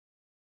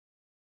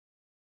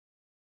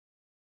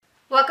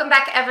Welcome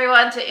back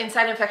everyone to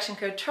Inside Infection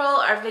Control,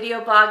 our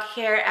video blog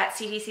here at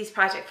CDC's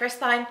Project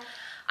First Line.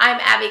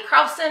 I'm Abby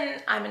Carlson.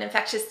 I'm an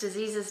infectious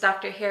diseases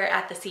doctor here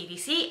at the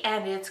CDC,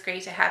 and it's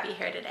great to have you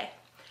here today.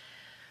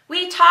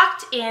 We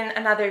talked in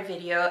another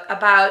video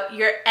about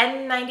your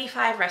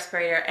N95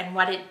 respirator and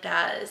what it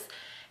does.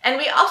 And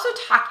we also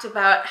talked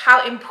about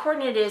how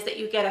important it is that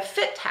you get a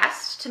fit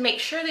test to make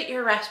sure that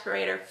your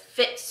respirator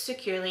fits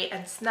securely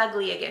and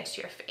snugly against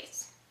your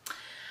face.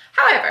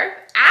 However,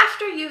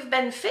 after you've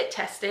been fit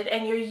tested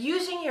and you're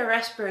using your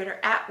respirator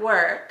at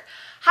work,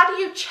 how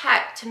do you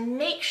check to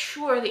make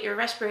sure that your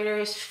respirator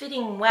is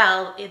fitting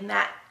well in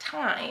that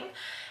time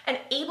and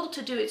able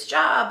to do its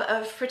job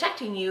of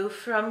protecting you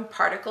from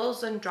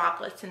particles and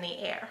droplets in the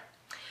air?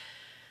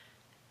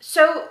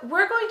 So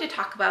we're going to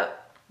talk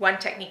about one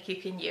technique you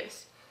can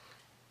use.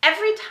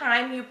 Every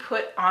time you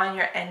put on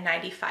your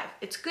N95,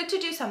 it's good to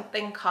do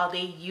something called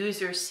a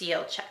user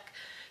seal check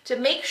to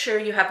make sure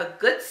you have a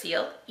good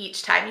seal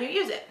each time you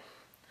use it.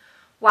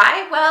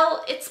 Why?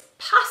 Well, it's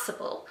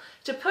possible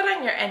to put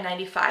on your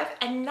N95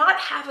 and not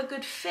have a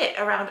good fit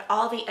around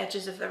all the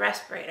edges of the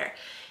respirator,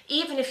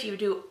 even if you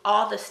do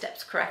all the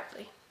steps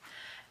correctly.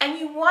 And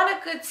you want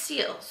a good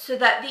seal so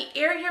that the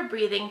air you're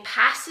breathing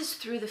passes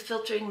through the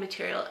filtering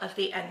material of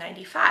the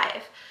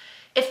N95.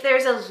 If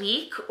there's a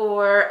leak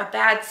or a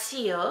bad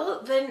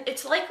seal, then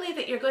it's likely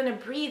that you're going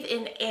to breathe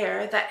in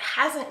air that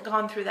hasn't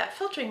gone through that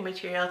filtering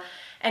material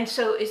and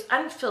so is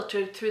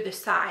unfiltered through the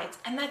sides,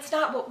 and that's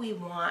not what we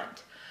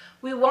want.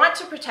 We want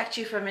to protect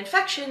you from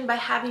infection by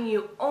having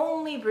you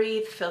only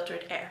breathe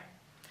filtered air.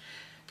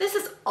 This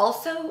is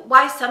also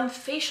why some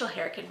facial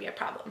hair can be a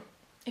problem.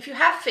 If you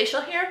have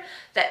facial hair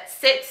that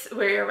sits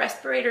where your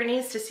respirator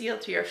needs to seal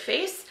to your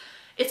face,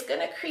 it's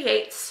going to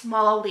create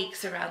small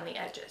leaks around the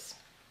edges.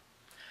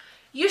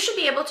 You should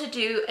be able to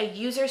do a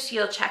user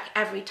seal check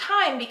every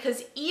time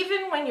because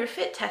even when you're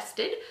fit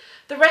tested,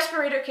 the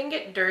respirator can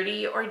get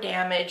dirty or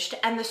damaged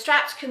and the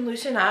straps can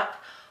loosen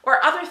up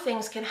or other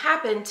things can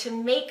happen to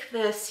make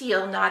the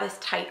seal not as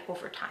tight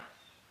over time.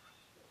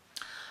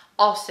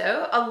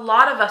 Also, a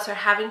lot of us are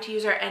having to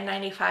use our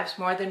N95s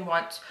more than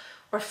once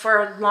or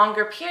for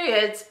longer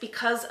periods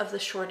because of the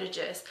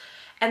shortages,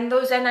 and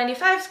those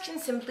N95s can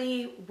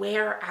simply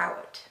wear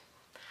out.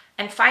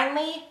 And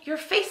finally, your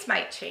face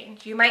might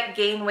change. You might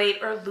gain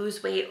weight or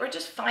lose weight or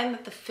just find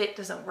that the fit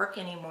doesn't work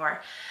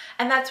anymore.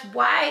 And that's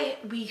why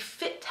we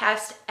fit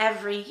test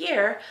every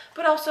year,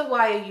 but also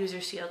why a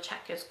user seal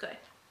check is good.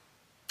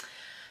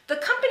 The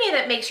company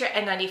that makes your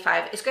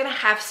N95 is going to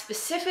have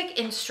specific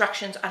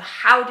instructions on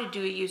how to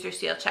do a user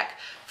seal check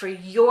for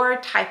your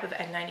type of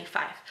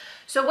N95.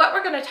 So what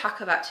we're going to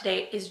talk about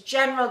today is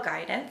general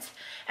guidance,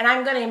 and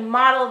I'm going to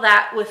model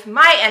that with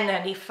my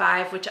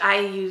N95, which I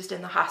used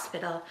in the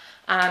hospital,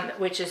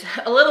 which is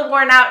a little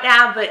worn out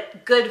now,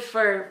 but good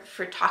for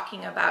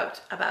talking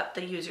about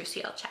the user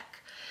seal check.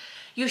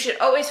 You should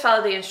always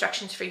follow the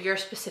instructions for your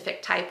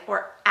specific type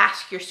or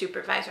ask your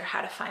supervisor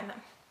how to find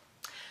them.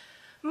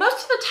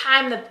 Most of the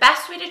time, the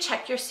best way to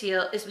check your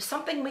seal is with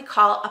something we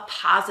call a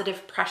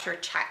positive pressure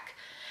check.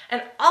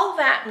 And all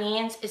that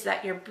means is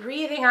that you're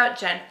breathing out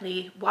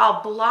gently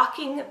while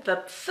blocking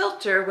the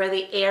filter where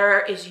the air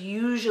is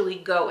usually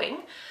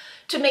going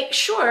to make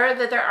sure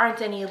that there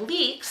aren't any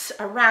leaks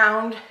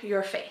around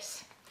your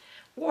face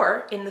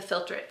or in the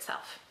filter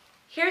itself.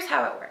 Here's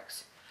how it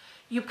works.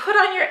 You put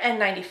on your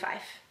N95.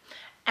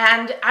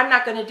 And I'm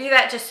not going to do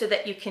that just so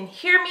that you can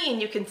hear me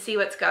and you can see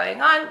what's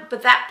going on,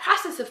 but that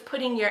process of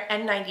putting your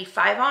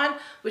N95 on,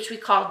 which we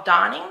call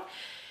donning,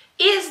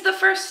 is the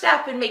first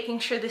step in making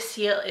sure the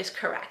seal is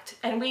correct.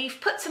 And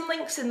we've put some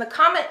links in the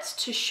comments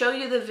to show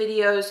you the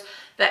videos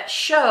that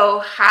show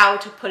how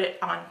to put it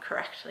on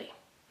correctly.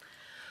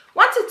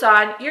 Once it's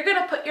on, you're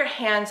going to put your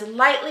hands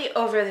lightly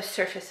over the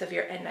surface of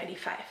your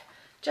N95,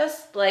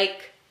 just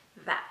like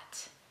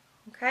that,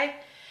 okay?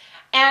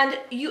 And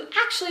you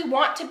actually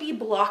want to be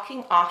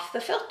blocking off the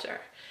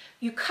filter.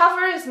 You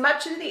cover as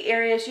much of the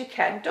area as you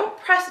can. Don't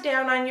press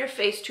down on your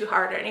face too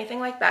hard or anything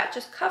like that.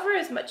 Just cover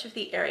as much of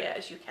the area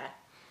as you can.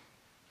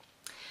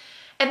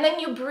 And then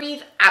you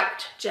breathe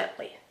out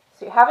gently.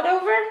 So you have it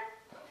over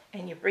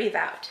and you breathe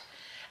out.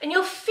 And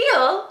you'll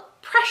feel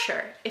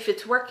pressure, if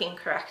it's working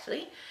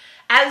correctly,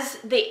 as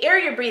the air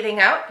you're breathing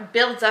out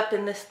builds up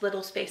in this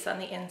little space on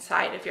the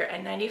inside of your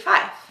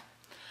N95.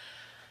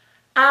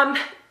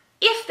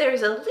 If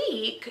there's a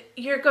leak,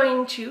 you're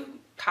going to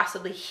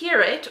possibly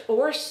hear it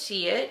or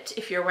see it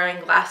if you're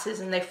wearing glasses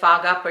and they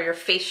fog up or your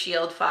face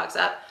shield fogs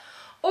up,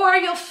 or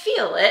you'll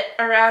feel it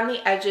around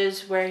the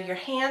edges where your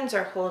hands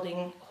are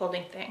holding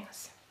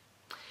things.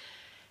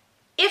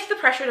 If the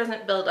pressure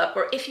doesn't build up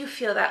or if you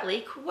feel that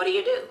leak, what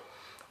do?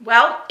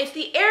 Well, if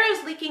the air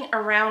is leaking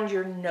around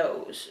your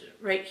nose,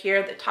 right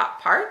here, the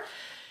top part,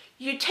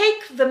 you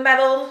take the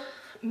metal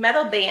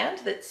band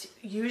that's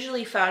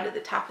usually found at the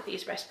top of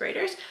these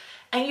respirators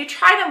and you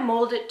try to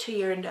mold it to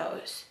your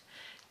nose,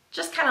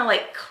 just kind of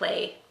like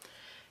clay.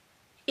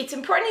 It's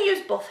important to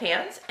use both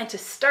hands and to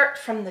start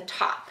from the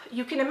top.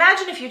 You can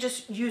imagine if you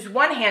just use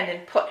one hand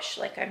and push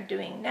like I'm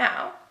doing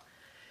now,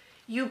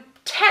 you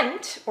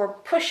tent or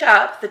push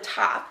up the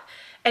top,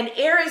 and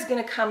air is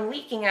going to come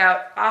leaking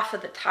out off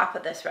of the top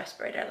of this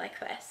respirator like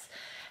this.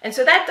 And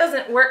so that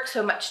doesn't work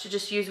so much to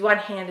just use one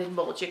hand and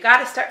mold. You got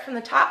to start from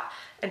the top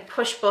and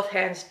push both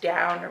hands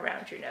down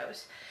around your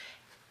nose.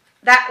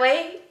 That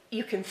way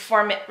you can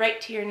form it right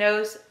to your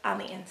nose on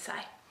the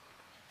inside.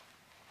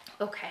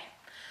 Okay.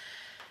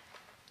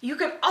 You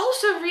can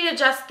also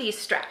readjust these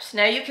straps.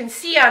 Now you can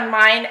see on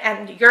mine,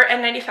 and your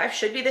N95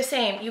 should be the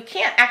same, you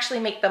can't actually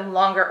make them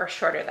longer or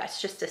shorter.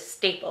 That's just a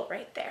staple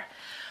right there.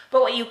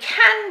 But what you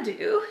can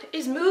do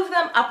is move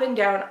them up and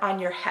down on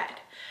your head.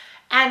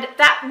 And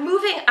that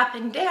moving up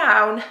and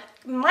down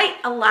might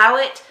allow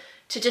it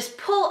to just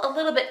pull a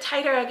little bit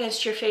tighter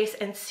against your face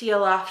and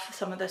seal off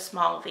some of the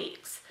small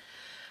leaks.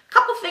 A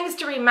couple things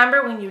to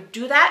remember when you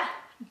do that: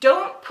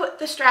 don't put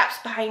the straps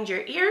behind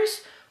your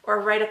ears or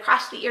right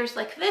across the ears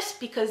like this,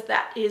 because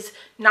that is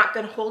not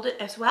going to hold it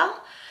as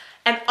well.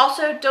 And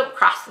also don't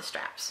cross the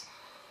straps.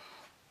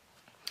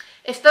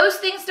 If those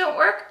things don't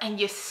work and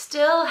you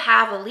still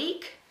have a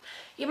leak,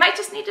 you might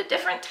just need a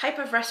different type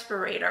of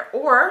respirator,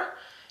 or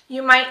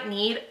you might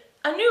need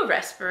a new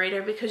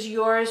respirator because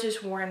yours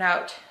is worn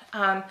out.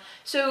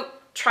 So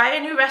try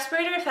a new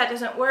respirator. If that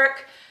doesn't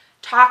work,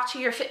 talk to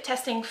your fit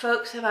testing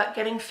folks about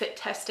getting fit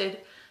tested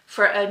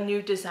for a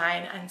new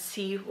design and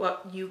see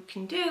what you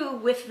can do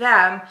with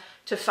them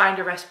to find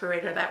a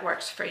respirator that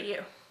works for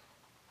you.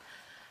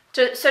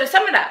 So to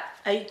sum it up,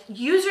 a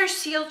user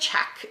seal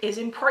check is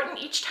important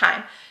each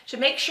time to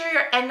make sure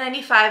your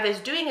N95 is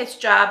doing its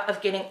job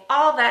of getting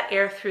all that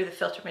air through the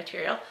filter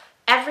material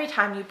every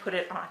time you put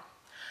it on.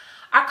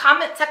 Our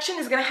comment section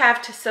is going to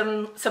have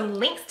some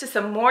links to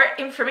some more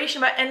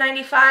information about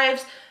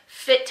N95s,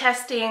 fit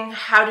testing,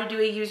 how to do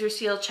a user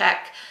seal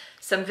check,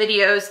 some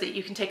videos that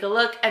you can take a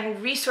look,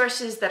 and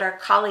resources that our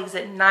colleagues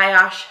at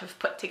NIOSH have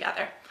put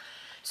together.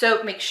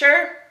 So make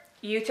sure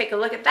you take a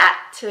look at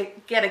that to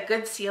get a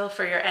good seal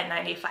for your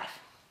N95.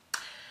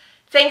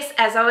 Thanks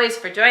as always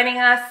for joining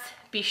us.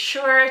 Be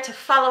sure to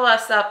follow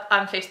us up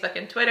on Facebook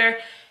and Twitter,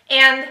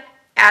 and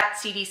at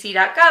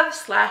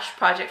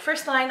cdc.gov/Project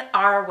Firstline,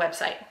 our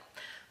website.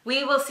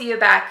 We will see you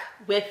back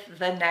with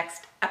the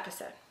next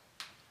episode.